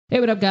Hey,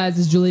 what up, guys?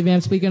 It's Julie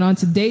Vamp speaking. On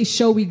today's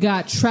show, we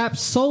got Trap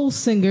Soul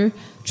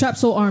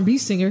R&B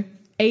singer,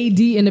 AD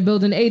in the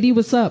building. AD,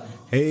 what's up?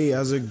 Hey,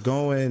 how's it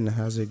going?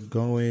 How's it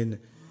going?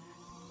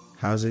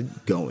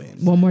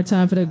 One more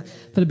time for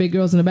the big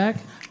girls in the back.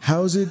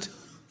 How's it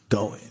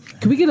going?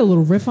 Can we get a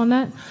little riff on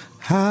that?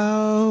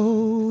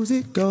 How's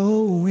it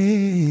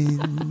going?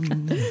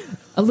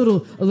 a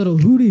little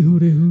hooty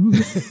hoo.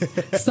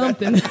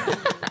 Something.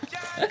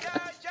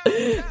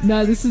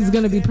 No, this is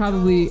going to be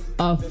probably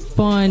a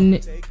fun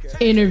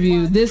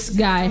interview. This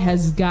guy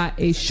has got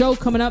a show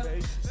coming up.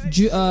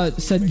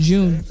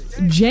 January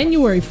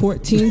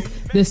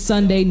 14th, this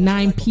Sunday,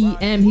 9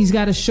 p.m. He's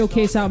got a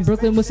showcase out in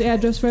Brooklyn. What's the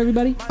address for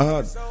everybody?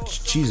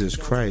 Jesus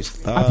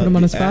Christ. I put him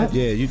on the spot?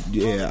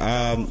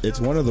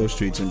 It's one of those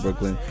streets in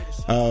Brooklyn.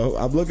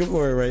 I'm looking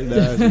for it right now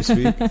as we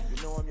speak.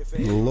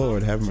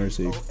 Lord have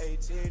mercy.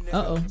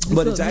 Uh-oh.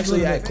 But it's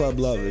actually at Club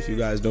Love. If you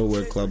guys know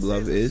where Club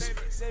Love is,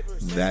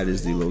 that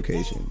is the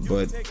location.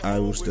 But I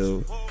will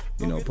still,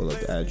 pull up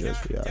the address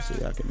for y'all so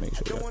y'all can make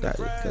sure y'all got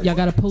it. Y'all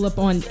got to pull up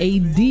on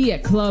AD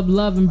at Club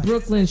Love in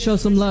Brooklyn. Show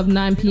some love.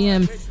 9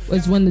 p.m.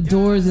 is when the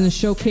doors and the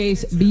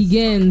showcase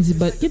begins.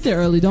 But get there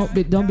early. Don't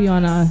be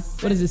on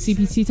what is it,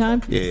 CPT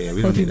time? Yeah,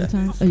 we don't need that.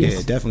 Time? Oh, yes. Yeah,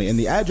 definitely. And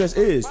the address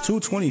is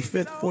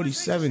 225th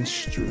 47th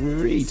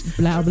Street,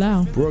 blah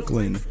blah,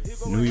 Brooklyn,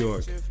 New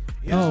York.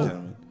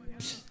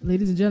 Yes,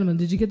 ladies and gentlemen,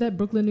 did you get that?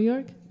 Brooklyn, New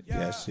York?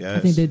 Yes. I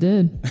think they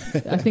did.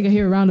 I think I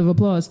hear a round of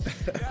applause.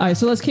 All right,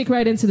 so let's kick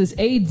right into this.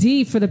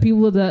 AD, for the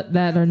people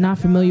that are not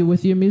familiar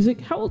with your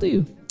music, how old are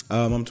you?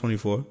 I'm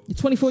 24. You're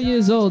 24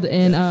 years old,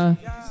 and I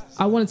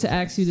wanted to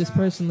ask you this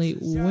personally.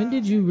 When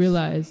did you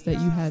realize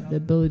that you had the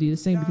ability to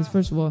sing? Because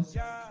first of all,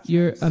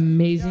 you're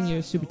amazing.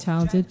 You're super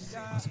talented.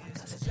 Also my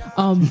cousin.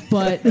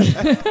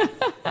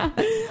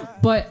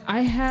 But I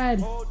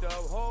had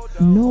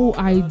no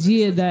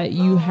idea that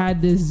you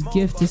had this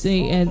gift to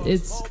sing, and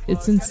it's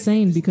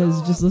insane because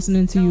just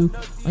listening to you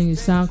on your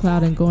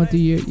SoundCloud and going through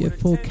your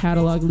full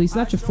catalog, at least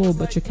not your full,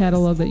 but your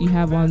catalog that you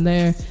have on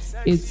there,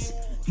 it's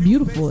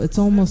beautiful. It's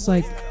almost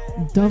like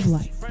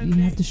dove-like. You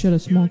have to shed a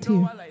small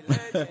tear.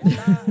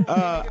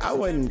 I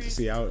wouldn't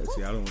see. I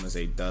don't want to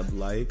say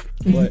dub-like,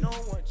 but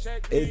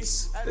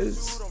it's.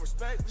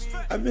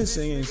 I've been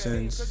singing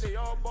since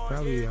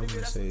probably I want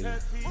to say the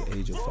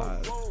age of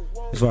 5,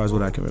 as far as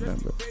what I can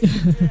remember.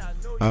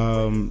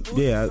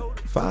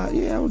 5.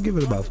 Yeah, I would give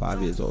it about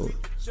 5 years old.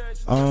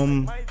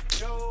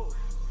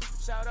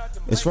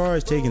 As far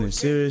as taking it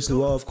seriously,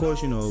 well, of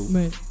course,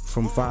 right.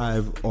 From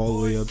 5 all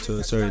the way up to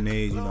a certain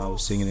age, I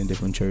was singing in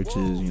different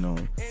churches,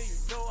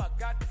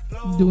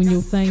 doing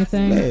your thing.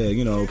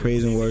 Yeah,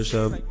 praise and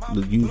worship,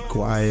 the youth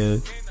choir.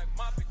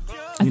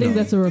 I think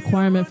that's a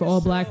requirement for all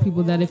black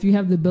people, that if you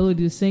have the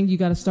ability to sing, you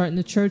got to start in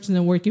the church and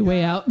then work your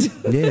way out.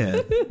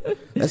 Yeah.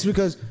 That's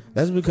because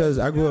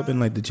I grew up in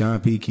like the John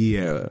P. Key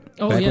era.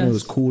 Oh, back yes. when it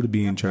was cool to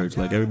be in church.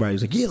 Like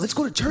everybody's like, yeah, let's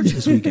go to church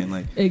this weekend.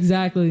 Like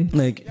exactly.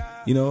 Like,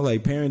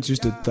 like parents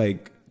used to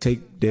like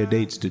take their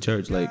dates to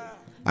church. Like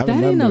I that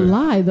remember, ain't a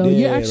lie though. Yeah,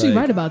 you're actually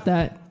right about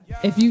that.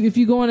 If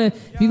you go on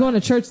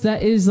to church,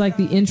 that is like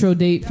the intro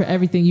date for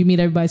everything. You meet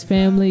everybody's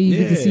family. You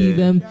get to see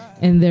them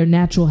in their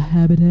natural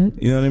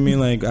habitat. You know what I mean?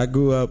 Like I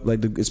grew up,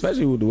 like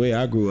especially with the way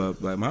I grew up.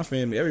 Like my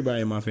family,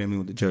 everybody in my family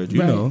went to church.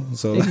 You know,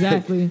 so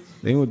exactly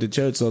they went to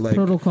church. So like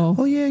protocol.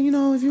 Oh yeah,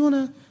 if you want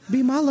to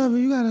be my lover,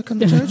 you gotta come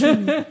to church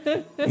with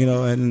me.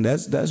 And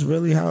that's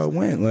really how it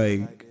went.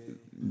 Like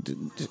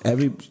you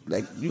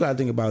gotta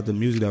think about the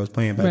music that was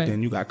playing back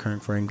then. You got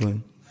Kirk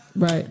Franklin.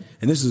 Right.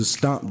 And this is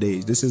Stomp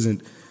days. This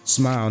isn't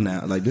Smile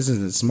now. Like this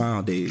isn't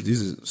Smile days. This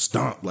is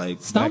Stomp.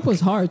 Like Stomp was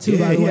hard too.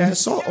 By the way, yeah,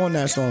 Salt on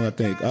that song, I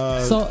think.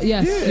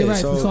 Yes, you're right.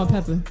 Salt and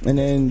Pepper. And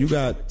then you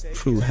got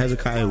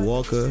Hezekiah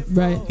Walker.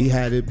 Right. He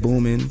had it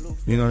booming.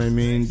 You know what I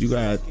mean? You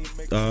got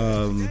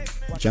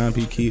John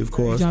P. Key, of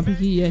course. John P.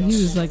 Key. Yeah, he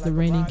was like the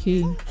reigning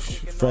key.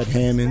 Fred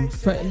Hammond.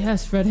 Fred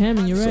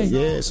Hammond. You're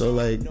right. So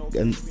and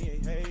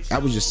I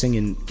was just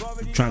singing,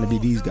 trying to be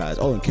these guys.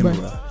 Oh, and Kim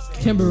Burrell.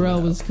 Kim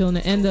Burrell was killing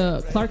it, and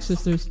the Clark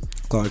sisters.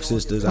 I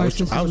was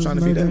trying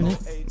to be them.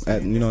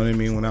 You know what I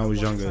mean? When I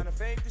was younger,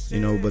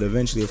 But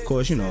eventually, of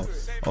course,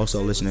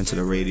 also listening to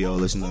the radio,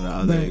 listening to the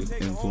other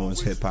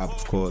influence, hip hop,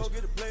 of course,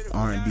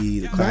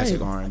 R&B, the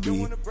classic R&B.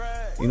 You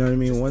know what I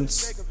mean?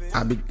 Once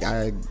I think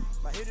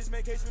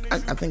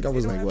I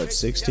was like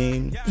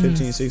 15,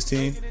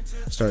 16.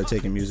 Started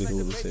taking music a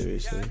little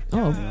seriously.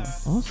 Oh,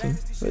 awesome.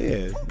 So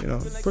yeah,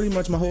 pretty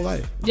much my whole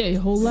life. Yeah,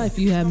 your whole life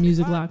you have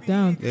music locked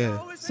down. Yeah.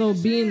 So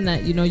being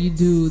that you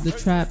do the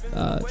trap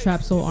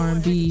soul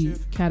R&B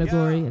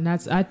category, and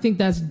I think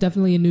that's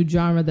definitely a new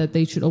genre that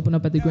they should open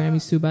up at the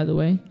Grammys too. By the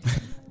way,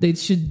 they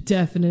should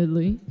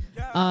definitely.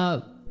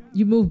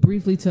 You moved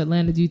briefly to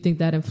Atlanta. Do you think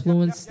that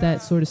influenced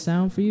that sort of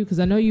sound for you? Because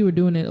I know you were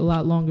doing it a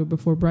lot longer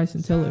before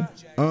Bryson Tiller,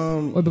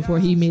 or before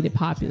he made it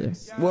popular.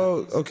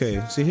 Well,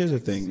 okay. See, here's the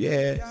thing.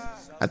 Yeah,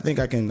 I think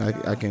I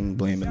can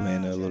blame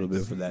Atlanta a little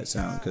bit for that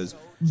sound, because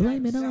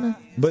blame it on her.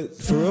 But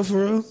for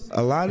real,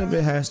 a lot of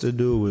it has to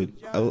do with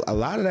a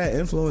lot of that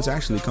influence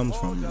actually comes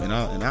from,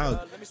 and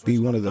I'll be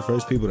one of the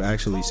first people to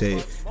actually say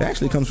it. It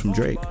actually comes from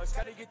Drake.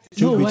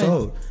 Truth be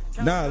told.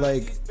 Nah,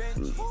 like,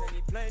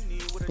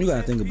 you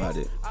gotta think about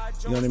it.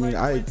 You know what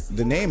I mean?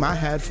 The name I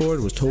had for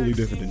it was totally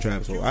different than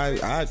trap soul.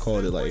 I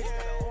called it like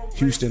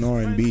Houston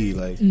R&B,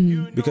 like,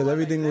 because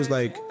everything was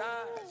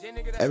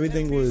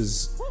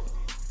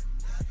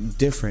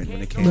different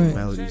when it came to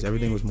melodies.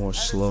 Everything was more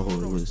slow.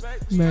 It was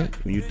when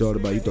you thought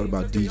about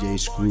DJ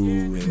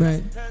Screw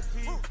and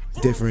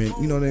different.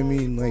 You know what I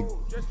mean? Like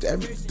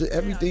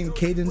everything,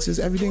 cadences,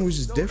 everything was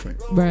just different.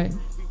 Right.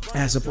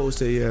 As opposed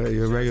to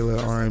your regular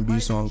R&B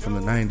song from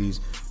the 90s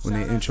when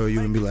they intro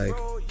you and be like,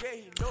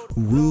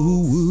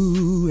 woo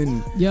woo,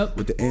 and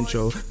with the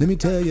intro, let me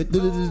tell you,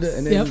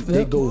 and then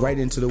they go right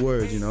into the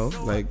words, you know,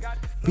 like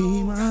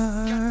be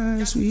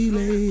my sweet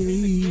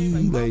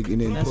lady, like, and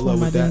then pull up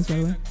with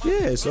that.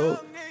 Yeah, so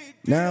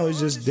now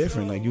it's just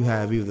different. Like you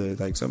have either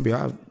like some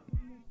people,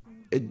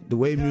 the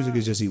way music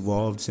has just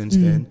evolved since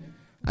then.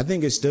 I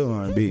think it's still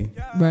R&B.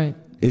 Right.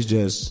 It's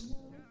just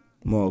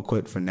more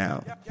equipped for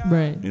now.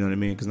 Right. You know what I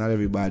mean? Because not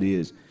everybody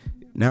is.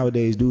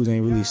 Nowadays, dudes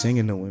ain't really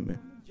singing to women.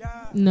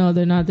 No,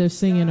 they're not. They're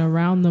singing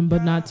around them,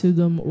 but not to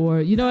them, or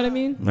you know what I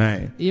mean?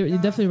 Right. You're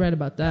definitely right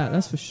about that.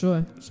 That's for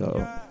sure.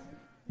 So,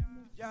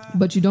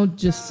 but you don't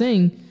just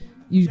sing;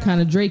 you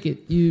kind of Drake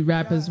it. You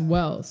rap as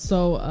well.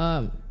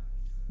 So,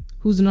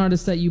 who's an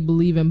artist that you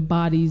believe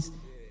embodies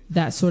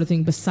that sort of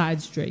thing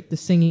besides Drake, the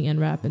singing and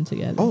rapping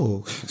together?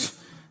 Oh,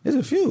 there's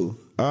a few.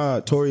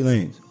 Tory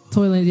Lanez.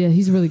 Tory Lanez, yeah,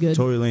 he's really good.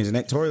 Tory Lanez,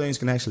 and Tory Lanez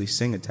can actually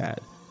sing a tad.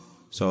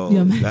 So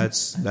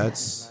that's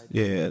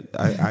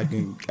I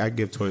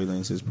give Tory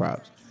Lanez his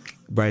props.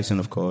 Bryson,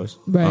 of course.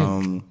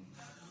 Right.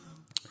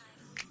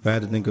 If I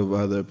had to think of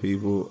other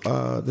people,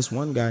 this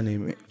one guy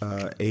named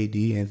AD,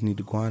 Anthony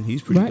Duquan,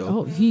 he's pretty dope.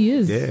 Oh, he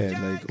is. Yeah,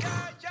 like.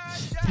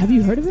 Have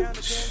you heard of him?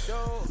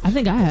 I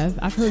think I have.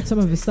 I've heard some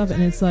of his stuff,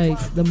 and it's like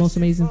the most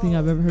amazing thing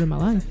I've ever heard in my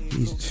life.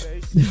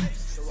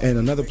 And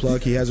another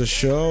plug, he has a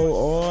show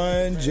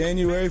on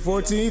January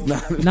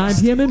 14th. 9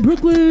 p.m. in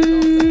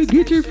Brooklyn.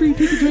 Get your free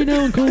tickets right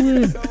now and call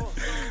in.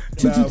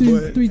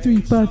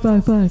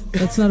 223-33555.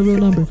 That's not a real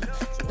number.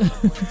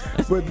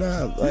 But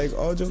nah, like,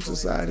 all jokes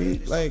aside,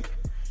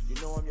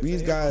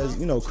 these guys,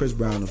 you know, Chris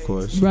Brown, of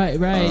course. Right.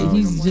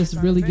 He's just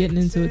really getting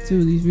into it,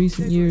 too, these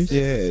recent years.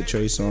 Yeah,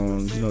 Trey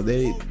Songz. You know,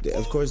 they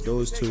of course,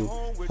 those two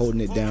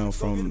holding it down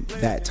from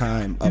that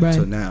time up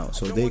to now.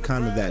 So they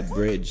kind of that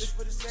bridge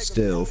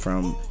still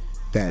from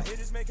that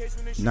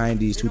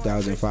 90s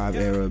 2005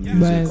 era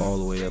music all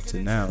the way up to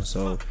now.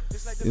 So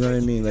you know what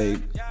I mean,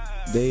 like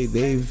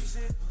they've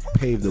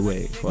paved the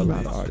way for a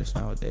lot of artists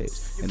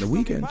nowadays, and The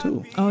Weeknd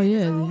too. Oh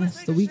yeah,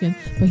 that's The Weeknd,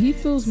 but he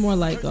feels more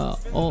like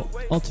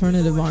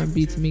alternative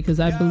R&B to me,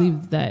 because I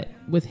believe that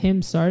with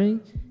him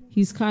starting,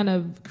 he's kind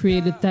of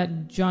created that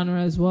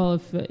genre as well.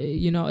 If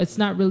you know, it's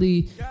not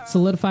really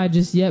solidified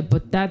just yet,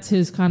 but that's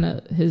his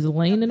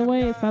lane in a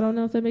way. If I don't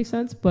know if that makes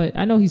sense, but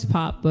I know he's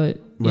pop, but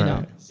you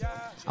know,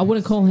 I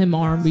wouldn't call him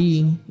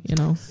R&B. You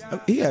know,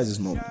 he has his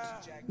moments.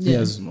 He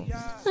has his moments.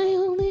 I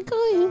only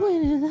call you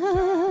when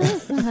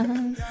it's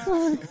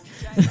hot.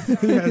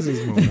 He has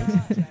his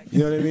moments. You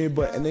know what I mean?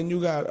 But and then you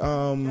got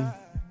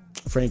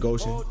Frank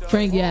Ocean.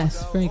 Frank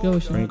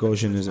Ocean. Frank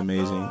Ocean is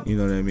amazing. You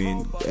know what I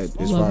mean? As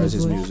far as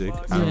his music,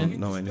 I don't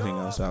know anything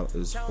else out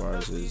as far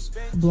as his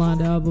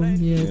Blonde album.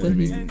 Yeah, that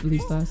he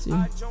released last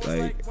year.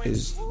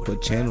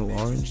 But Channel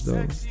Orange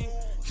though.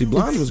 See,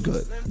 Blonde was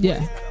good.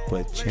 Yeah.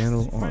 But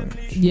Channel Orange.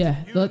 Yeah,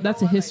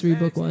 that's a history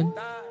book one.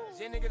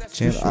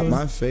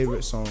 My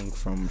favorite song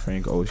from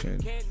Frank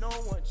Ocean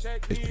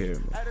is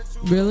Pyramid.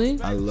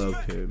 Really? I love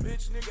Pyramid.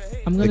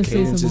 I'm gonna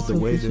say something.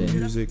 The way the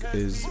music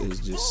is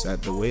just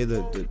set, the way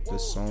the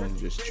song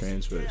just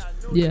transfers.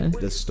 Yeah.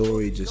 The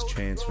story just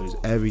transfers.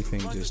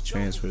 Everything just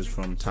transfers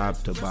from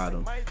top to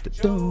bottom.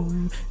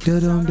 I'm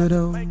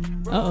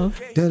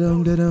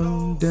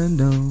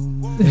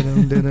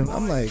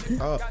like,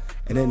 oh,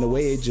 and then the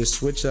way it just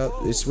switches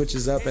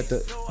up at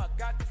the.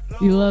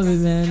 You love it,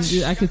 man.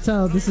 I could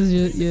tell this is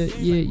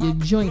your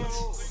joint.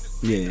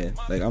 Yeah,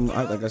 like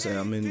like I said,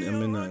 I'm in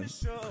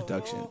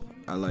production.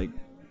 I like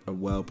a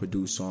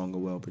well-produced song, a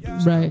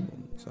well-produced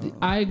album. So.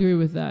 I agree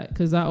with that,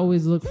 because I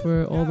always look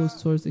for all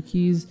those towards the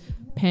keys,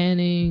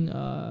 panning,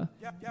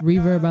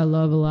 reverb. I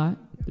love a lot.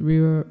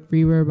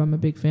 Reverb, I'm a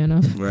big fan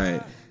of.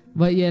 Right.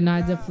 But yeah, no,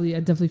 I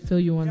definitely feel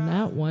you on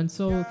that one.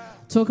 So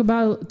talk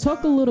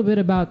a little bit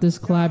about this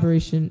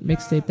collaboration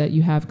mixtape that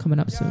you have coming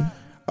up soon.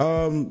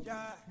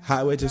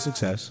 Highway to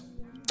Success.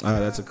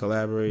 That's a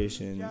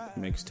collaboration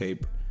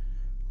mixtape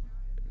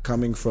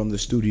coming from the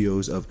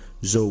studios of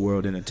Zoe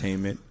World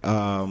Entertainment.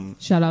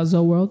 Shout out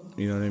Zoe World.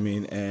 You know what I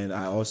mean? And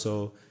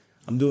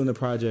I'm doing a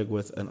project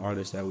with an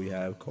artist that we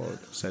have called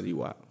Seti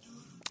Wap.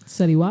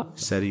 Seti Wap?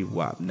 Seti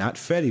Wap. Not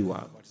Fetty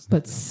Wap.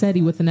 But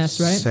Seti with an S,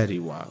 right? Seti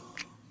Wap.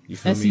 You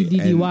feel me?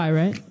 Seddy,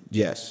 right?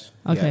 Yes.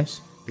 Okay.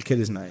 Yes. The kid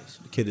is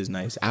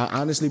nice. I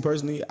honestly,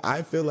 personally,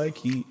 I feel like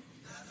he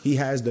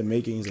has the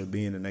makings of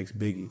being the next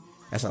Biggie.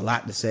 That's a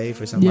lot to say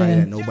for somebody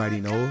that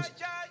nobody knows.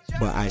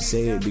 but I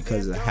say it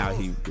because of how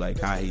he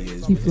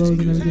is. He flows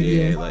and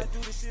everything. Yeah, like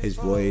his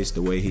voice,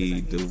 the way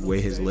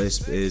his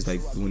lisp is,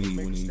 like when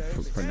he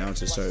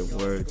pronounces certain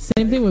words.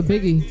 Same thing with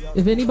Biggie.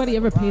 If anybody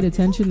ever paid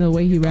attention to the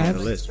way he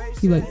raps,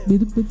 he like.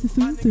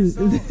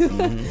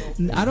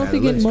 I don't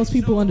think most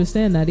people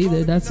understand that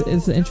either.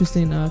 It's an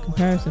interesting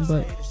comparison,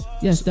 but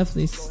yes,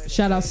 definitely.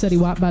 Shout out Seti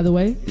Wap, by the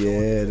way.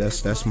 Yeah,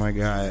 that's my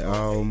guy.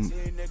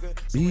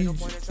 You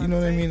know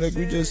what I mean? Like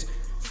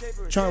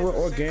we're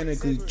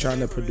organically trying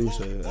to produce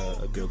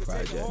a good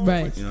project,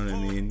 right? You know what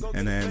I mean?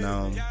 And then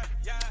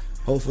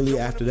hopefully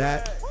after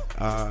that,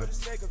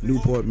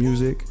 Newport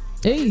Music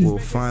will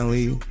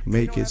finally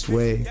make its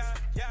way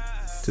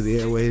to the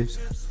airwaves,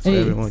 so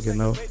everyone can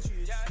know.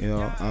 You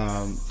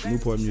know,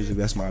 Newport Music,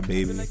 that's my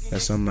baby.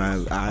 That's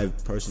something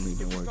I've personally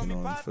been working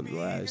on for the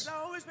last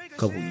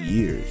couple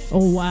years.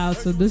 Oh wow!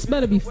 So this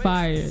better be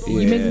fire. Yeah.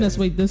 You making us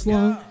wait this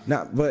long?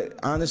 Nah, but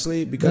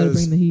honestly, because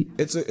bring the heat.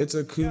 It's a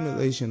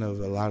accumulation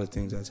of a lot of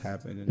things that's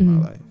happened in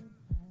my life.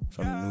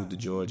 From the move to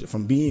Georgia,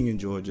 from being in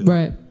Georgia,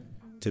 right,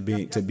 to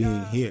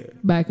being here,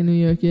 back in New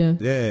York.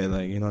 Yeah,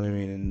 like you know what I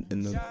mean.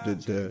 And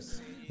the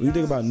when you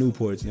think about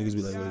Newports, niggas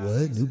be like, wait,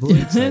 what?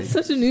 Newports? Like, it's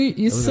such a New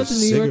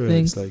York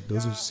thing. Like,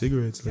 those are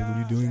cigarettes. Like, what are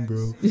you doing,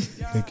 bro?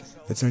 Like,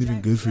 that's not even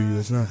good for you.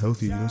 That's not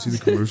healthy. You don't see the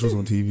commercials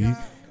on TV.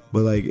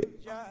 But, like,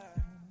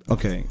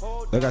 okay,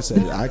 like I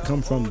said, I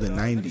come from the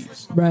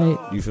 90s. Right.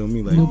 You feel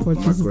me? Like,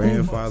 Newport's my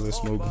grandfather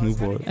smoked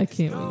Newport. I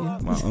can't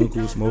wait. My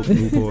uncle smoked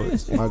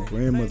Newports. My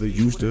grandmother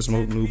used to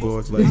smoke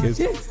Newports. Like,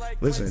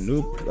 listen,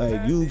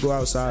 you go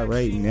outside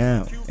right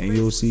now and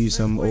you'll see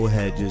some old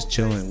head just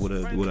chilling with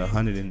a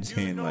 100 in his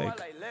hand. Like,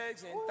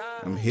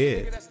 I'm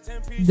here.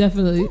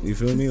 Definitely. You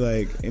feel me?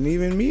 Like, and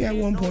even me at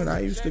one point, I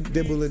used to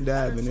dibble and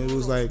dab, and it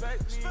was like,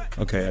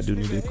 okay, I do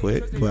need to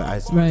quit,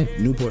 but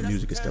Newport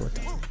Music is still a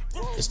thing.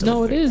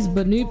 It is,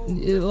 but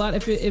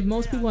if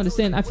most people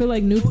understand, I feel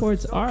like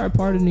Newports are a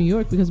part of New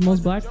York because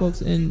most black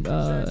folks in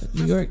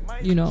New York,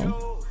 you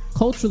know,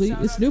 culturally,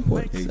 it's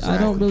Newports. Exactly. I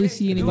don't really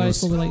see anybody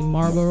smoking like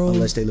Marlboro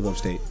unless they live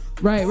upstate.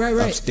 Right.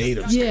 Upstate,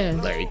 yeah,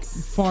 like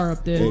far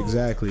up there.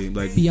 Exactly,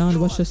 like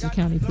beyond Westchester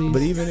County, please.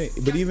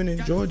 But even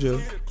in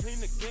Georgia,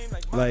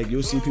 like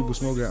you'll see people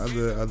smoking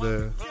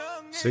other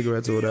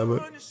cigarettes or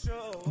whatever.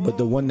 But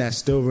the one that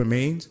still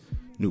remains,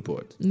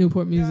 Newport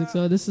Music.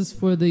 So this is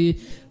for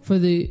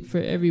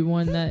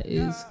everyone that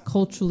is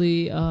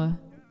culturally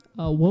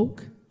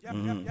woke.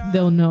 Mm-hmm.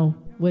 They'll know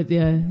what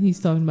he's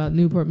talking about,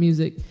 Newport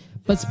Music.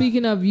 But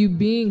speaking of you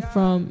being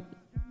from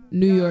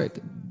New York,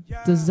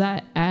 does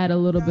that add a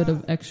little bit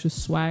of extra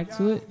swag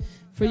to it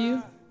for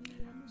you?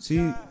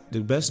 See,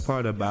 the best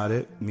part about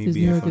it, me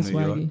being from New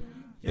York,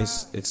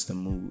 it's the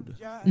mood.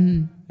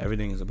 Mm-hmm.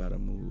 Everything is about a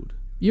mood.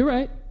 You're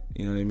right.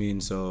 You know what I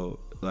mean? So,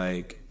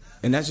 like,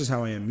 and that's just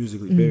how I am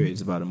musically, period. Mm-hmm.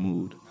 It's about a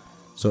mood.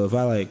 So if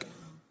I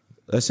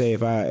let's say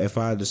if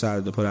I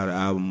decided to put out an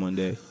album one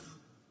day,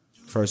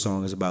 first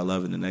song is about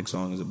love and the next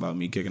song is about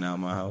me kicking out of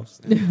my house.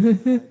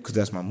 Because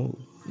that's my mood.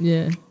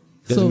 Yeah.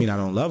 Doesn't mean I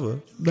don't love her.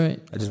 Right.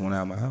 I just want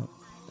out of my house.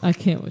 I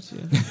can't with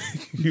you.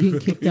 Getting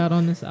kicked out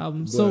on this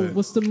album. So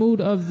what's the mood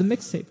of the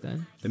mixtape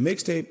then? The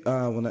mixtape,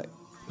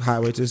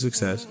 Highway to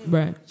Success.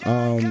 Right.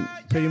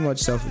 Pretty much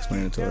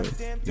self-explanatory.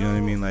 You know what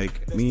I mean?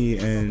 Like, me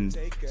and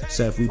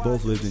Seth, we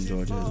both lived in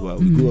Georgia as well.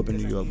 We grew up in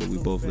New York, but we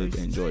both lived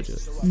in Georgia.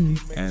 Mm.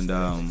 And,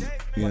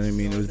 you know what I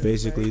mean? It was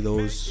basically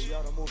those,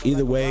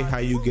 either way, how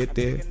you get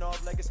there,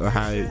 or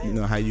how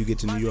you get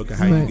to New York, or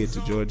how you get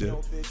to Georgia,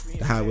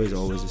 the highway's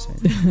always the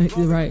same.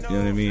 You're right. You know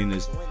what I mean?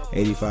 It's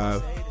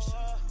 85,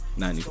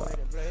 95.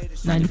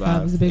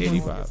 95 is a big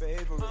 85,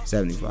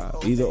 75,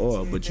 either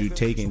or, but you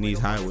taking these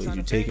highways,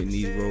 you taking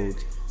these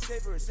roads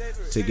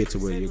to get to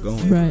where you're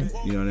going. Right.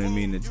 You know what I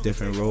mean? It's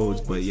different roads,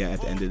 but yeah,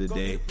 at the end of the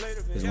day,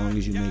 as long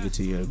as you make it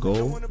to your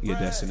goal, your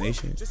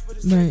destination,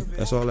 right,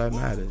 that's all that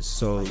matters.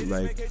 So,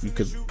 like, you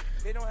could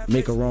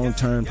make a wrong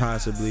turn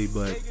possibly,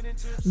 but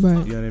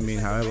right, you know what I mean?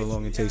 However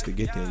long it takes to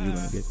get there, you're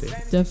gonna get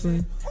there.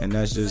 Definitely. And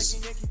that's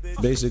just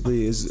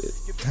basically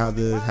is how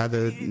the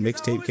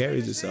mixtape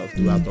carries itself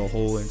throughout the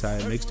whole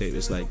entire mixtape.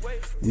 It's like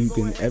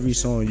every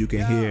song you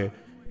can hear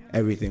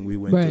everything we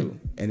went through,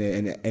 and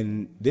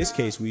in this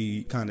case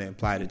we kind of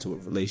implied it to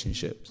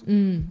relationships.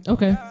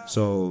 Okay.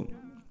 So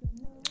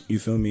you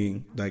feel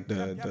me? Like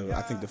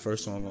I think the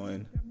first song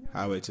on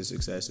Highway to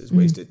Success is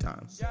Wasted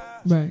Time.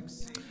 Right.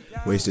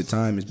 Wasted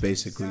time is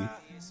basically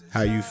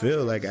how you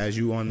feel like as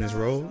you on this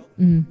road.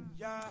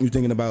 You're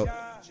thinking about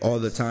all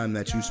the time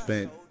that you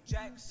spent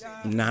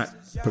not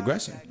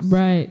progressing.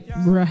 Right.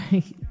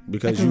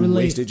 Because you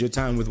wasted your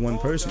time with one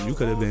person. You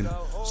could have been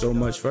so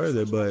much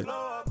further, but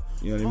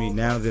you know what I mean?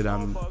 Now that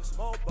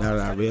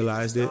I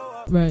realized it,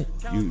 right.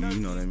 You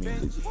know what I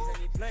mean?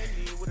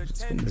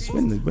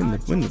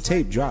 When the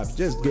tape drops,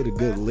 just get a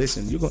good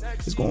listen.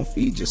 It's gonna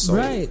feed your soul.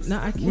 Right. No,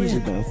 I can't. It's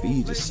gonna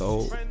feed your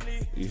soul.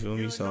 You feel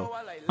me? So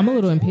I'm a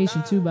little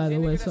impatient too, by the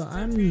way. So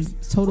I'm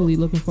totally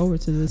looking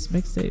forward to this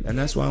mixtape. And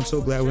that's why I'm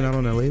so glad we're not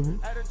on a label,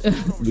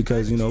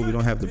 because we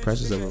don't have the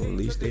pressures of a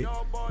release date.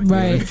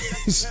 Right.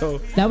 So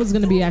that was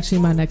gonna be actually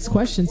my next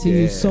question to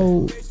you.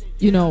 So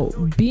you know,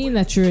 being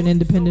that you're an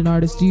independent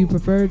artist, do you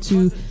prefer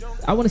to,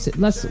 I want to say,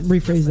 let's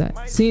rephrase that.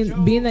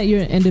 Being that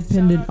you're an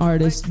independent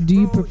artist, do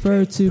you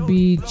prefer to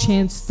be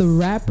Chance the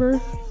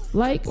Rapper,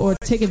 or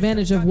take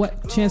advantage of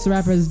what Chance the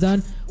Rapper has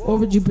done? Or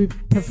would you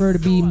prefer to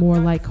be more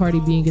like Cardi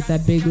B and get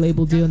that big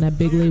label deal and that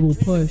big label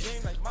push?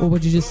 Or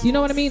would you just, you know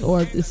what I mean?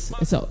 Or it's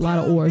a lot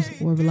of ors,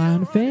 or rely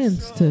on the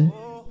fans to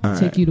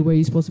take you to where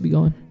you're supposed to be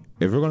going?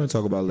 If we're going to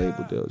talk about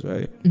label deals,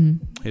 right?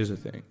 Here's the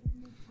thing.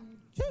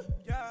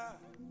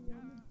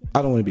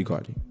 I don't want to be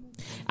Cardi.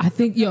 I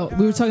think, we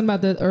were talking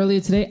about that earlier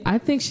today. I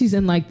think she's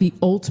in like the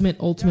ultimate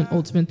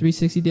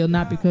 360 deal.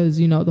 Not because,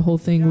 you know, the whole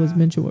thing was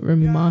mentioned with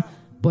Remy Ma,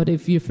 but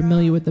if you're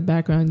familiar with the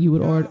background, you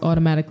would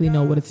automatically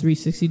know what a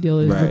 360 deal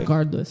is,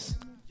 regardless.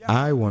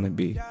 I want to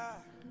be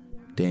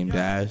Dame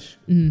Dash,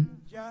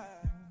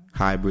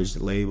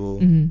 Highbridge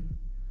label,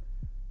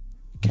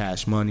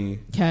 Cash Money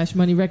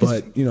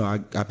Records. But, you know,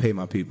 I pay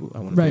my people. I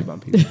want to pay my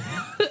people.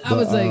 I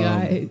was like, all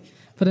right,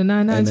 for the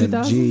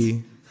 99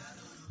 G,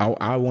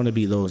 I want to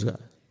be those guys.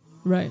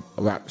 Right.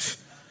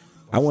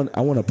 I want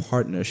a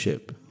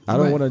partnership. I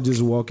don't want to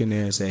just walk in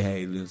there and say,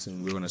 hey,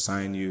 listen, we're going to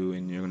sign you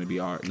and you're going to be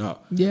art. No.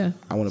 Yeah.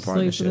 I want a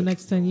partnership. For the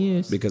next 10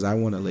 years. Because I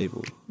want a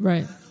label.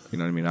 Right. You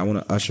know what I mean? I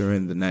want to usher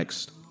in the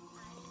next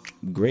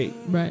great.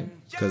 Right.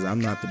 Because I'm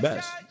not the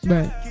best.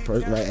 Right.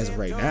 As of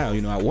right now,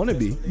 you know, I want to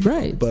be.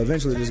 Right. But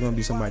eventually there's going to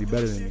be somebody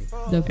better than me.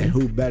 Definitely. And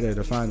who better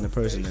to find the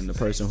person than the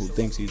person who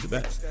thinks he's the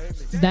best.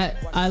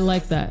 I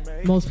like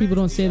that. Most people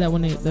don't say that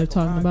when they're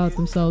talking about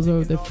themselves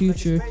or their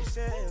future.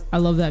 I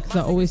love that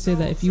because I always say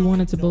that if you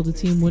wanted to build a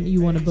team, wouldn't you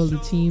want to build a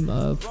team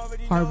of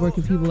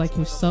hardworking people like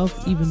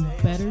yourself, even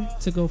better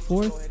to go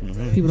forth?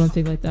 People don't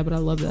think like that, but I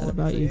love that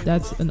about you.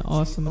 That's an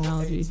awesome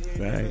analogy.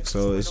 Right.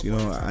 So it's, you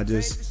know, I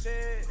just,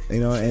 you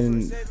know,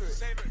 and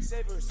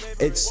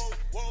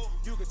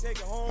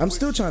I'm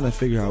still trying to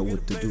figure out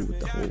what to do with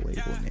the whole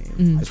label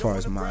name as far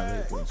as my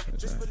label is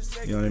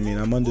concerned. You know what I mean?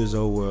 I'm under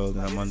Zoe World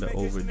and I'm under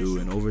Overdue,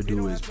 and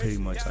Overdue is pretty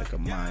much like a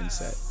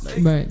mindset,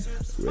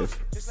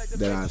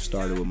 that I've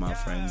started with my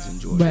friends in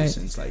Georgia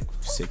since like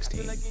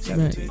 16,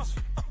 17.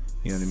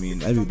 You know what I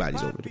mean?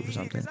 Everybody's overdue for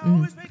something.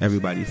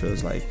 Everybody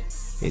feels like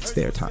it's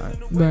their time.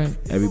 Right.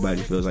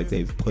 Everybody feels like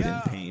they've put in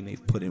pain,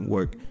 they've put in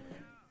work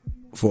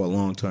for a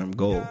long-term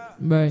goal.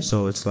 Right.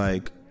 So it's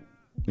like,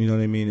 you know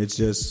what I mean? It's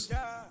just...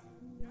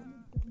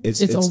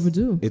 It's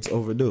overdue. It's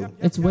overdue.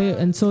 It's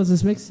and so is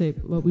this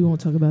mixtape, but we won't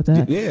talk about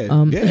that. Yeah,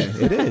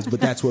 it is. But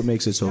that's what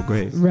makes it so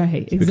great.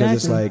 Right, exactly. Because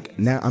it's like,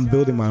 now I'm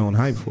building my own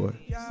hype for it.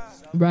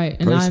 Right,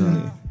 and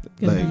personally, I'm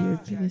gonna be your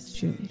biggest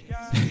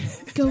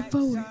cheerleader. Go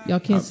forward.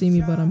 Y'all can't see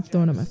me, but I'm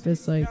throwing up my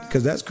fists like.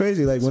 Because that's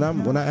crazy. Like when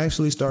I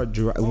actually start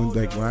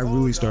when I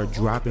really start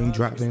dropping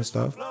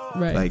stuff,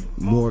 like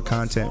more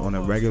content on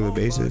a regular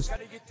basis,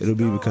 it'll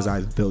be because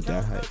I've built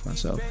that hype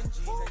myself.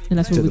 And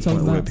that's what we're talking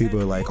about. Where people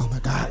are like, oh my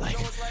God, like,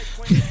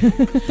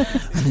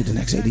 I need the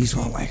next AD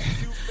song. Like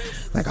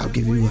I'll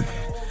give you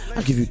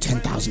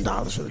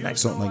 $10,000 for the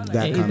next song. Like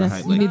that kind of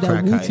hype. You need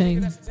that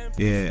Wu-Tang.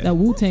 Yeah. That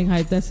Wu-Tang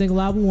hype. That single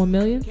album, 1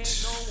 million.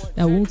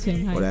 That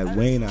Wu-Tang hype. Or that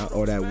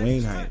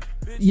Wayne hype.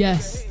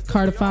 Yes.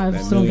 Carter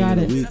 5 still got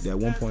it. That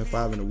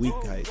 1.5 in a week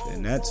hype.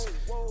 And that's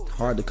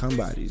hard to come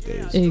by these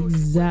days.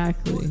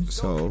 Exactly.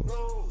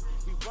 So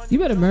you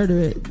better murder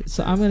it.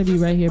 So I'm going to be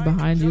right here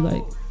behind you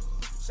like,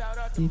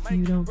 if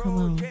you don't come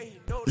on.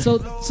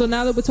 So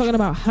now that we're talking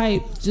about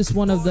hype, just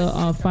one of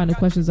the final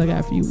questions I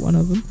got for you, one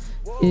of them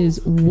is,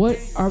 what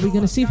are we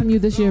going to see from you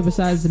this year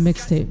besides the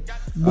mixtape?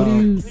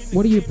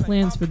 What are your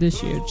plans for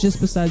this year,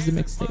 just besides the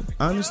mixtape?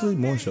 Honestly,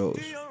 more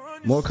shows,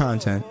 more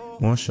content,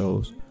 more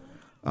shows.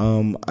 I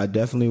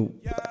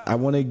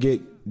want to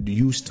get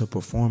used to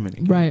performing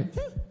again. Right.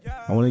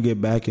 I want to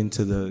get back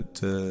into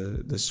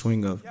the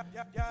swing of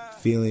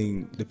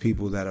feeling the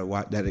people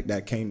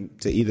that came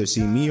to either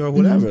see me or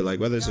whatever, like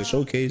whether it's a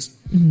showcase,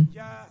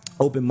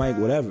 open mic,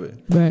 whatever.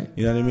 Right.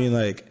 You know what I mean?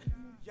 Like,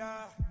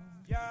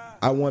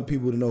 I want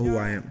people to know who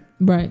I am.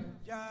 Right.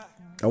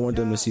 I want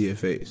them to see a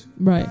face.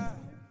 Right.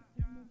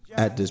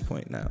 At this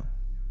point now.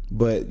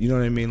 But you know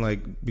what I mean? Like,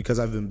 because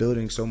I've been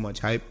building so much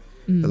hype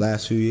the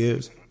last few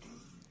years.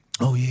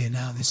 Oh yeah,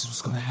 now this is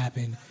what's gonna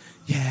happen.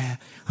 Yeah,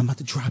 I'm about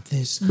to drop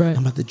this. Right.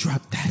 I'm about to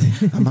drop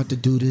that. I'm about to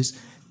do this.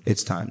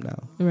 It's time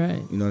now.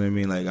 Right. You know what I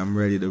mean? Like, I'm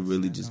ready to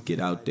really just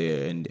get out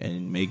there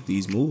and make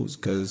these moves,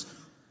 because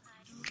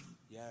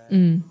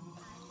I'm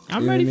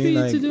ready for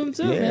you to do them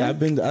too. Yeah,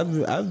 man.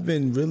 I've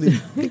been really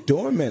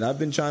dormant. I've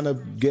been trying to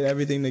get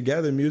everything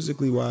together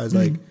musically wise,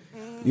 like,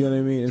 you know what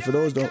I mean? And for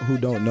those who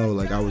don't know,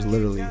 like, I was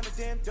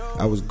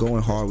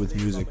going hard with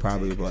music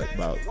probably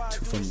about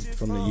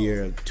from the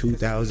year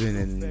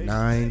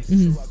 2009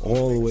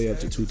 all the way up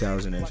to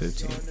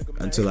 2015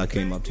 until I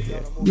came up to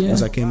here. Yeah.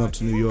 Once I came up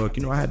to New York,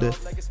 you know, I had to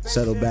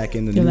settle back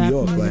into New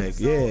York. Like,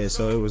 yeah,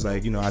 so it was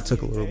like, you know, I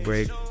took a little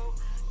break,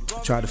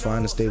 tried to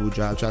find a stable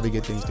job, tried to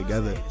get things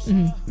together.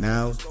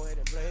 Now,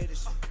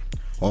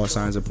 all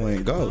signs are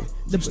pointing go.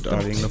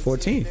 Starting the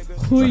 14th.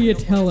 Who you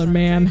telling,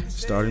 man?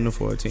 Starting the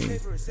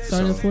 14th.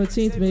 Starting the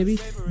 14th, baby.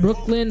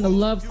 Brooklyn, the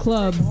Love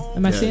Club.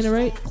 Am I saying it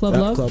right? Club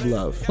Love? Club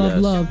Love.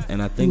 Club Love.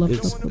 And I think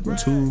it's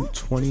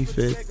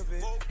 225th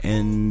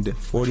and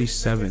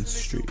 47th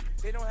Street.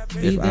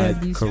 Be there,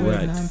 be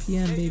correct. 9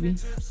 p.m., baby.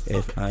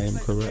 If I am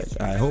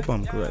correct. I hope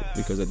I'm correct,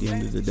 because at the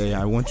end of the day,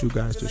 I want you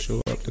guys to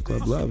show up to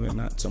Club Love and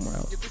not somewhere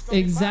else.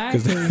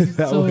 Exactly.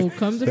 So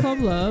come to Club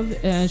Love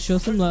and show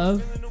some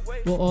love.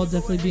 We'll all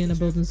definitely be in the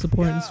building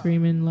supporting,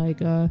 screaming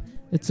like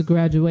it's a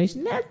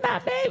graduation. That's my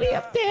baby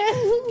up there.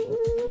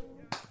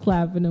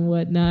 Clapping and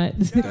whatnot.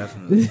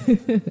 Definitely.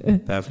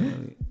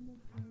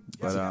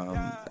 But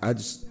I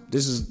just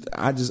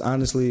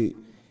honestly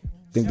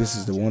think this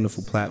is the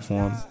wonderful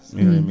platform.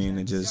 You know what I mean?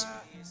 And just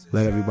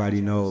let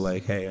everybody know,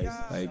 like, hey,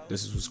 like,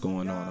 this is what's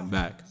going on. I'm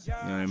back. You know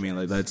what I mean?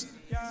 Like, let's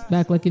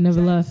back like you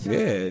never left.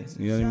 Yeah,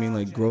 you know what I mean?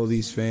 Like, grow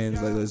these fans.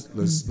 Like,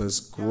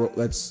 let's grow.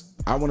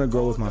 I want to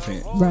grow with my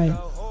fans. Right.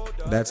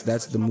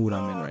 That's the mood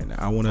I'm in right now.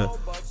 I want to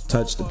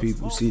touch the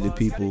people, see the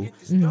people.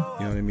 You know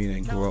what I mean?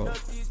 And grow.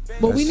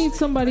 But we need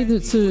somebody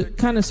to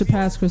kind of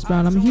surpass Chris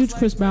Brown. I'm a huge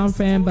Chris Brown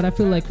fan, but I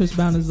feel like Chris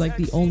Brown is like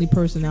the only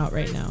person out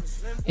right now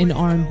in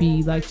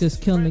R&B, like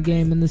just killing the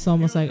game. And it's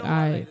almost like,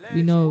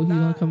 we know he's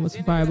gonna come with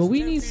some fire, but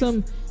we need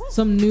some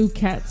new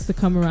cats to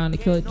come around to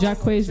kill it.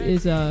 Jacquees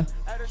is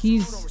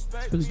he's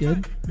pretty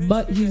good,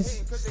 but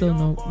he's still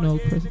no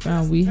Chris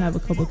Brown. We have a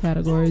couple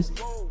categories,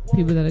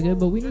 people that are good,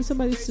 but we need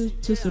somebody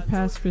to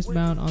surpass Chris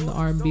Brown on the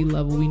R&B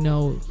level. We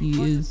know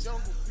he is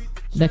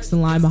next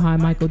in line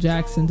behind Michael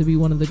Jackson to be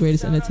one of the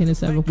greatest entertainers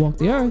to ever walk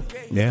the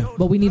earth. Yeah.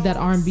 But we need that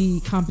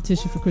R&B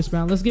competition for Chris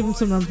Brown. Let's give him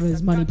some run for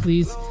his money,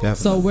 please. Definitely.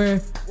 So we're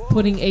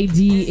putting AD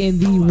in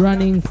the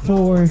running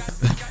for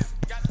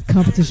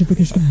competition for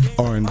Chris Brown.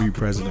 R&B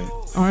president.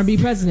 R&B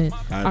president.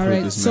 All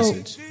right, so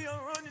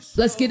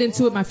let's get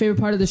into it. My favorite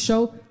part of the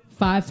show,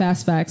 5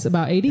 fast facts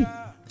about AD. You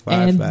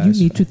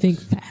need to think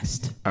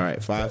fast. All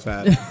right, 5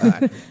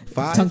 fast.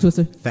 5 tongue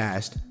twister.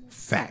 Fast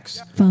facts.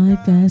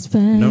 5 fast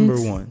facts. Number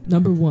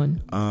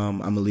one.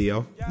 I'm a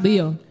Leo.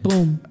 Leo.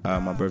 Boom.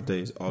 My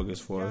birthday is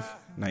August 4th,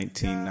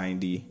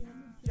 1990.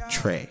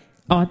 Trey.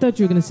 Oh, I thought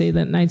you were gonna say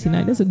that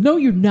 1990. I said, no,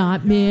 you're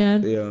not,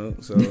 man. Yeah.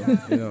 So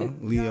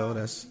Leo.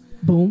 That's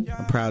boom.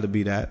 I'm proud to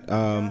be that.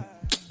 I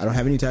don't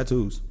have any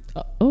tattoos.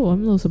 I'm a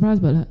little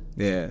surprised by that.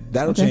 Yeah,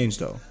 that'll change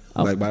though.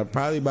 Oh. Like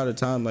probably by the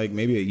time, like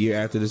maybe a year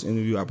after this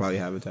interview, I'll probably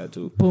have a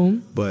tattoo.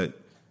 Boom. But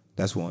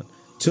that's one.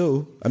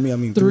 2. I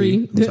mean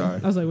 3. I'm sorry.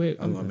 I was like, wait.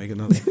 I'm gonna make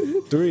another.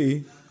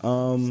 3.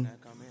 Not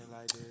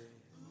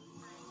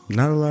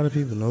a lot of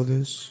people know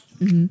this,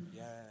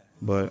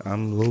 but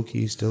I'm low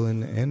key still in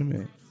the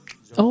anime.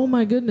 Oh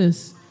my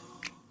goodness,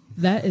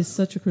 that is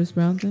such a Chris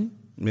Brown thing.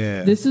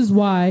 Yeah. This is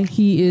why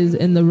he is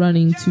in the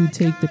running to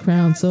take the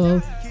crown. So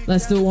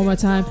let's do it one more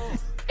time.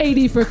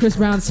 80 for Chris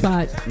Brown's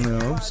spot.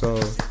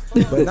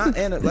 But not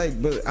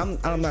but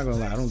I'm not gonna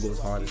lie, I don't go as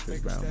hard as Chris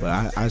Brown,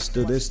 but I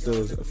still there's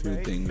still a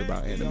few things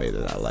about anime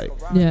that I like.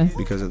 Yeah.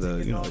 Because of the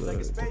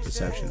the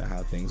perception of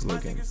how things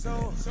look in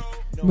anime.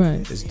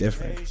 Right. It's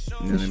different.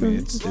 You know what I mean?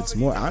 It's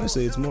more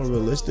honestly, it's more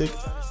realistic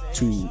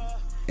to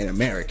an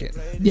American.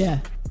 Yeah.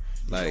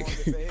 Like,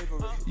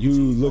 you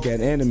look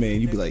at anime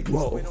and you be like,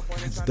 whoa,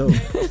 that's dope.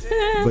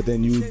 But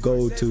then you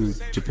go to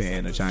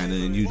Japan or China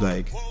and you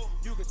like,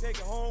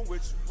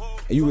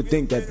 you would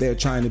think that they're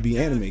trying to be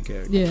anime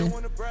characters. Yeah.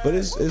 But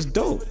it's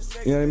dope.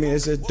 You know what I mean?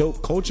 It's a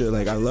dope culture.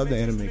 Like, I love the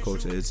anime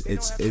culture. It's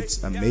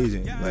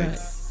amazing. Like, right.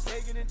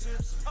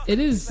 It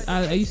is.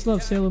 I used to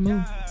love Sailor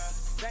Moon.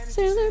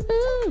 Sailor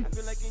Moon.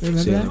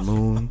 Remember Sailor that?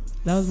 Moon.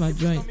 That was my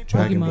joint.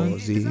 Dragon Pokemon. Ball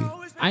Z.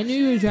 I knew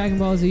you were a Dragon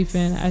Ball Z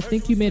fan. I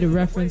think you made a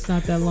reference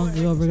not that long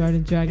ago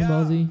regarding Dragon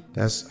Ball Z.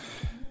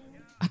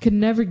 I could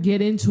never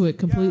get into it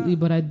completely,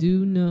 but I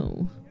do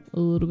know a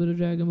little bit of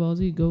Dragon Ball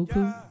Z.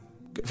 Goku.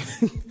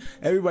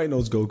 Everybody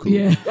knows Goku.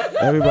 Yeah.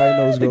 Everybody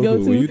knows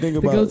Goku. When you think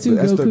about that's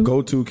Goku. the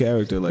go-to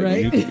character. Like,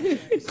 right?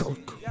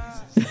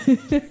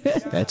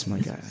 Goku. That's my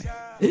guy.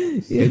 Yeah.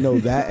 They know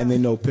that, and they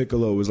know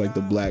Piccolo is like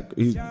the black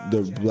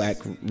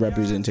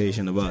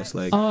representation of us.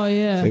 Like, oh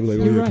yeah, they be like,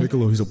 oh yeah, right.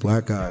 Piccolo, he's a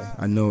black guy.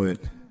 I know it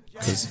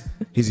because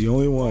he's the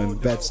only one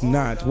that's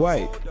not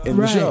white in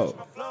the show.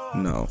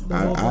 No,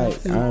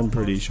 I'm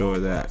pretty sure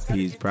that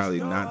he's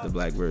probably not the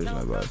black version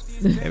of us.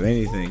 If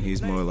anything,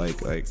 he's more like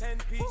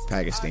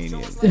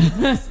Pakistani.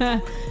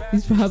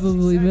 He's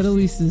probably Middle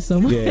Eastern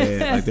somewhere.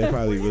 Yeah, like they're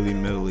probably really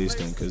Middle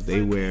Eastern because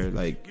they wear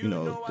like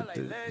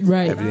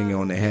right. everything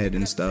on their head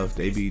and stuff.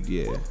 They be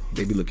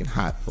looking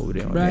hot over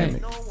there on right. the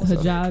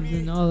hijabs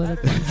and all of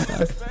that kind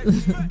of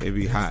stuff. They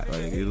be hot,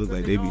 like it look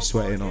like they be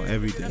sweating on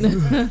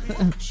everything.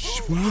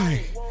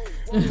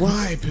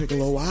 Why,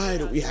 Piccolo? Why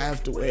do we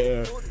have to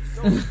wear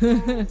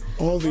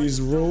all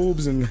these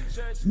robes and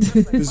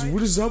this?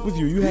 What is up with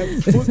you? You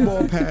have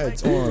football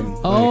pads on.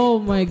 Oh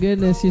my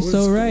goodness, you're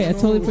so right. I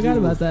totally forgot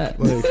about that.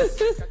 Like,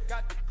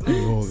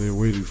 Oh, they're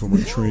waiting for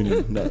my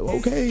training.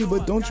 Okay,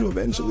 but don't you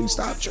eventually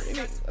stop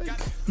training? Like,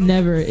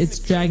 never. It's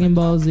Dragon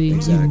Ball Z.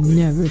 Exactly. You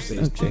never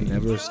stop training. They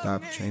never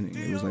stopped training.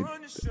 It was like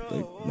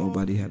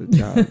nobody had a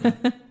job.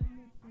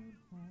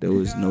 There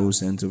was no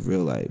sense of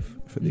real life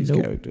for these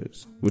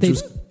characters, which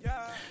was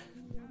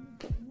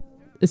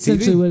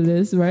essentially TV. what it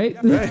is, right?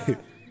 Right.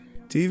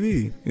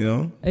 TV, you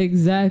know?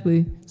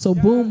 Exactly. So,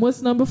 boom,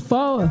 what's number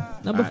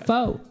 4? Number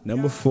 4.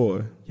 Number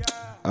 4.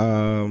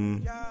 I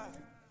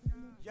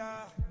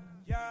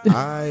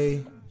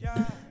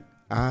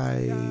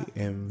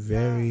am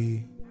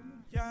very,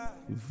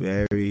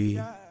 very...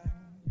 All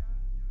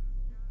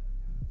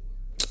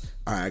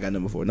right, I got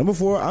number 4. Number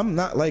 4, I'm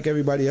not like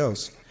everybody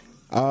else.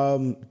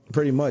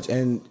 Pretty much.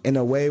 And in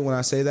a way, when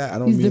I say that, I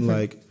don't mean different.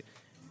 Like,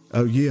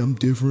 oh, yeah, I'm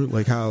different.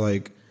 Like how,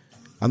 like...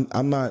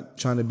 I'm not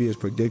trying to be as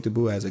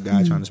predictable as a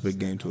guy trying to spit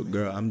game to a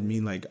girl. I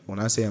mean, like, when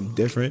I say I'm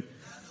different,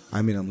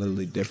 I mean I'm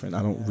literally different.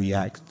 I don't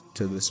react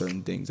to the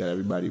certain things that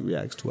everybody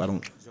reacts to.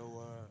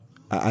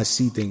 I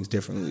see things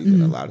differently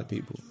than a lot of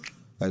people.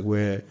 Like,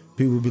 where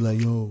people be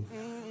like, yo,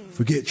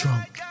 forget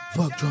Trump.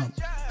 Fuck Trump.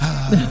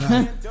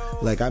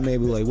 Like, I may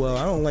be like, well,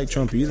 I don't like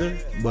Trump either,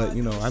 but,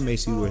 you know, I may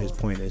see where his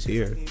point is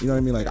here. You know what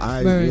I mean? Like,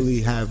 I'm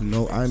really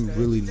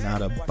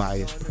not a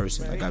biased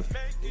person. Like, I've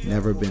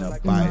never been a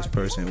biased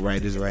person.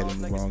 Right is right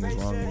and wrong is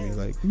wrong with me.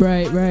 Like,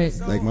 right.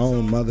 Like, my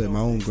own mother, my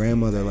own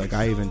grandmother, like,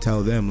 I even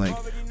tell them, like,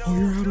 oh,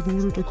 you're out of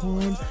order to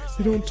call. You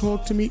don't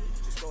talk to me.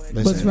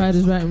 Listen, what's right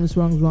is right and what's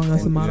wrong is wrong.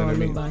 That's the motto I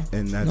live by.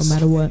 And that's, no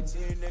matter what.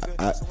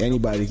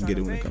 Anybody can get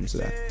it when it comes to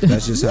that.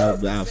 That's just how,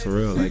 for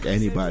real. Like,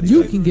 anybody.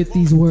 You can get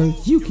these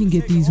words. You can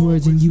get these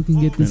words, and you can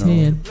get this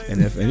hand.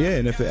 And if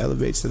it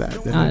elevates to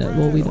that,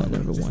 then we don't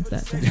ever want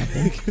that to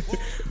happen.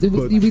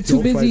 We be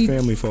too busy. Fight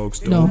family,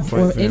 folks.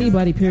 Or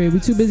anybody. Period.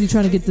 We're too busy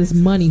trying to get this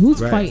money. Who's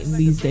fighting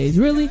these days?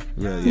 Really?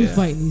 Who's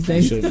fighting these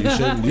days? You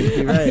shouldn't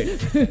be right.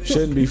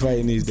 Shouldn't be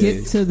fighting these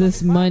days. Get to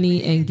this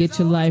money and get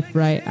your life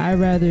right. I'd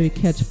rather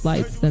catch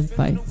flights than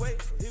fight.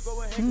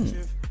 You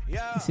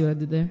see what I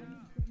did there?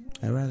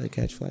 I'd rather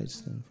catch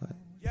flights than fight.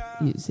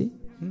 You see?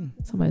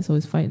 Somebody's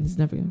always fighting is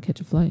never going to catch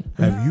a flight.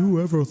 Have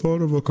you ever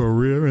thought of a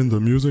career in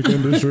the music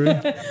industry?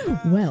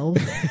 Well,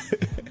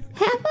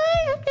 have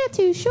I? I'm not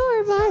too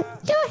sure,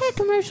 but go ahead,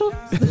 commercial.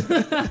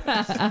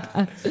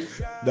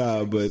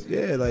 Nah, but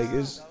yeah, like,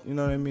 it's, you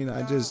know what I mean?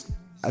 I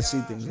see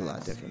things a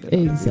lot different.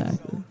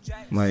 Exactly.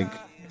 Like,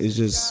 it's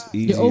just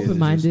easy. You're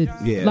open-minded.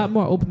 A lot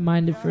more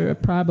open-minded for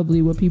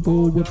probably what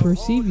people would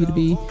perceive you to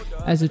be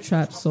as a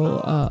trap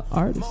soul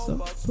artist.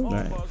 So,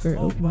 very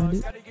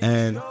open-minded.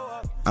 And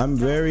I'm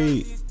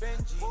very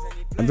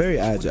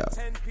agile.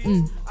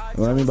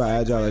 What I mean by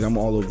agile, like, I'm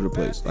all over the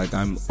place. Like,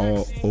 I'm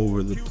all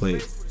over the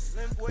place.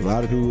 A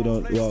lot of people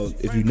don't. Well,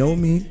 if you know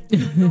me,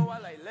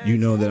 you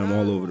know that I'm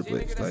all over the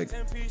place. Like,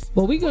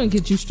 well, we're gonna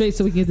get you straight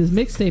so we can get this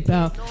mixtape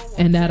out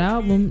and that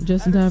album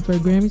just in time for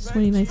Grammys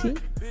 2019.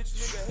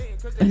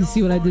 You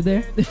see what I did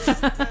there?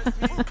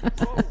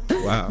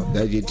 Wow,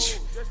 that gets.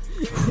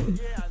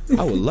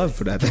 I would love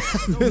for that to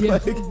happen. Yeah.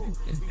 Like,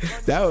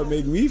 that would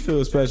make me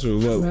feel special.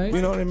 Well, right?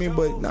 You know what I mean?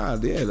 But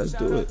let's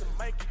do it.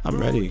 I'm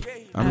ready.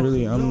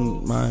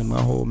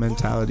 My whole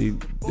mentality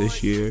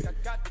this year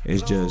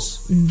is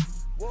just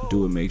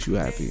do what makes you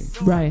happy.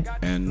 Right.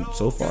 And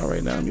so far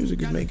right now,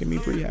 music is making me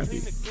pretty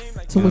happy.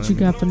 So what you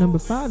got for number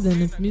 5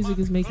 then? If music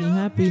is making you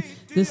happy,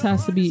 this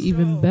has to be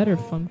even better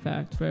fun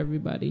fact for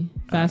everybody.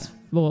 I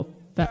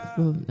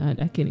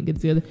can't even get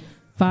it together.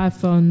 5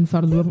 fun,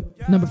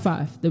 number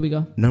 5. There we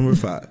go. Number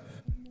 5.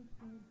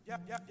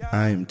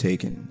 I am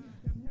taken.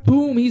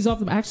 Boom, he's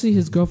off. Actually,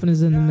 his girlfriend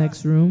is in the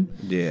next room.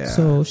 Yeah.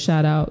 So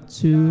shout out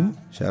to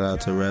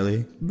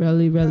Relly.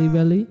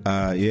 Relly.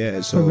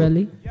 Yeah. So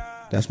Relly.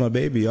 That's my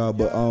baby, y'all.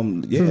 But yeah,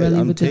 Relly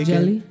I'm with taken. The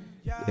jelly.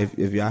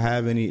 If y'all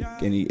have any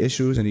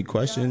issues, any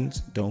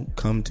questions, don't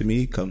come to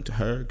me. Come to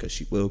her because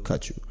she will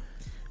cut you.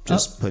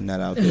 Just putting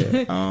that out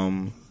there.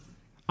 I'm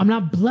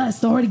not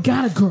blessed. I already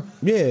got a girl.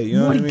 Yeah, you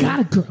know what I mean? Got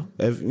a girl.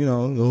 If,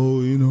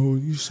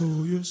 you're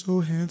so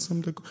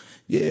handsome.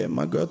 Yeah,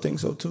 my girl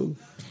thinks so too.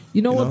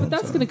 You know what? But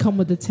that's going to come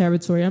with the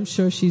territory. I'm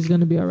sure she's going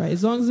to be all right.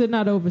 As long as they're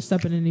not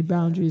overstepping any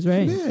boundaries,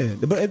 right? Yeah.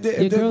 But if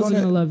your girls are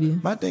going to love you.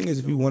 My thing is,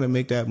 if you want to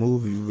make that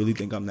move, if you really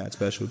think I'm that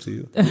special to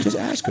you, just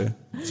ask her.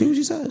 See what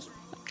she says.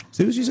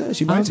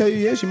 She might tell you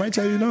yes, she might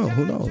tell you no.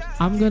 Who knows?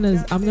 I'm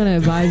gonna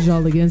advise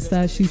y'all against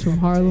that. She's from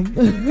Harlem.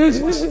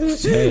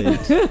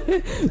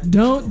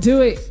 Don't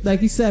do it.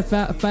 Like you said,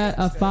 fact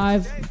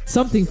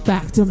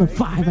number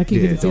 5. I can't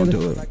get it together.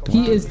 Don't do it.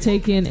 He is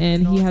taken,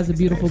 and he has a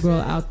beautiful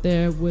girl out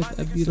there with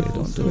a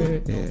beautiful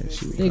spirit.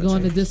 They go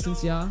in the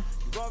distance, y'all.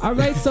 All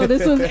right, so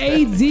this was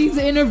AD's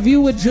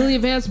interview with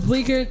Julian Vance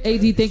Bleeker.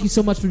 AD, thank you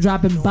so much for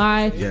dropping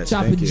by,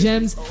 dropping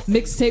gems.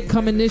 Mixtape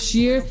coming this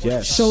year.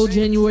 Yes. Show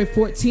January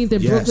 14th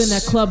in Brooklyn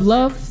at Club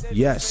Love.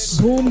 Yes.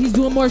 Boom, he's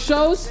doing more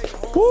shows.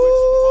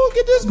 Woo,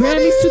 get this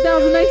Grammys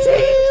 2019.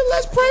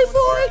 Let's pray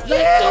for it.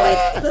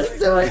 Let's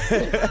do it.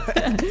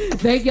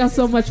 Thank y'all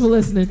so much for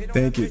listening.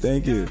 Thank you.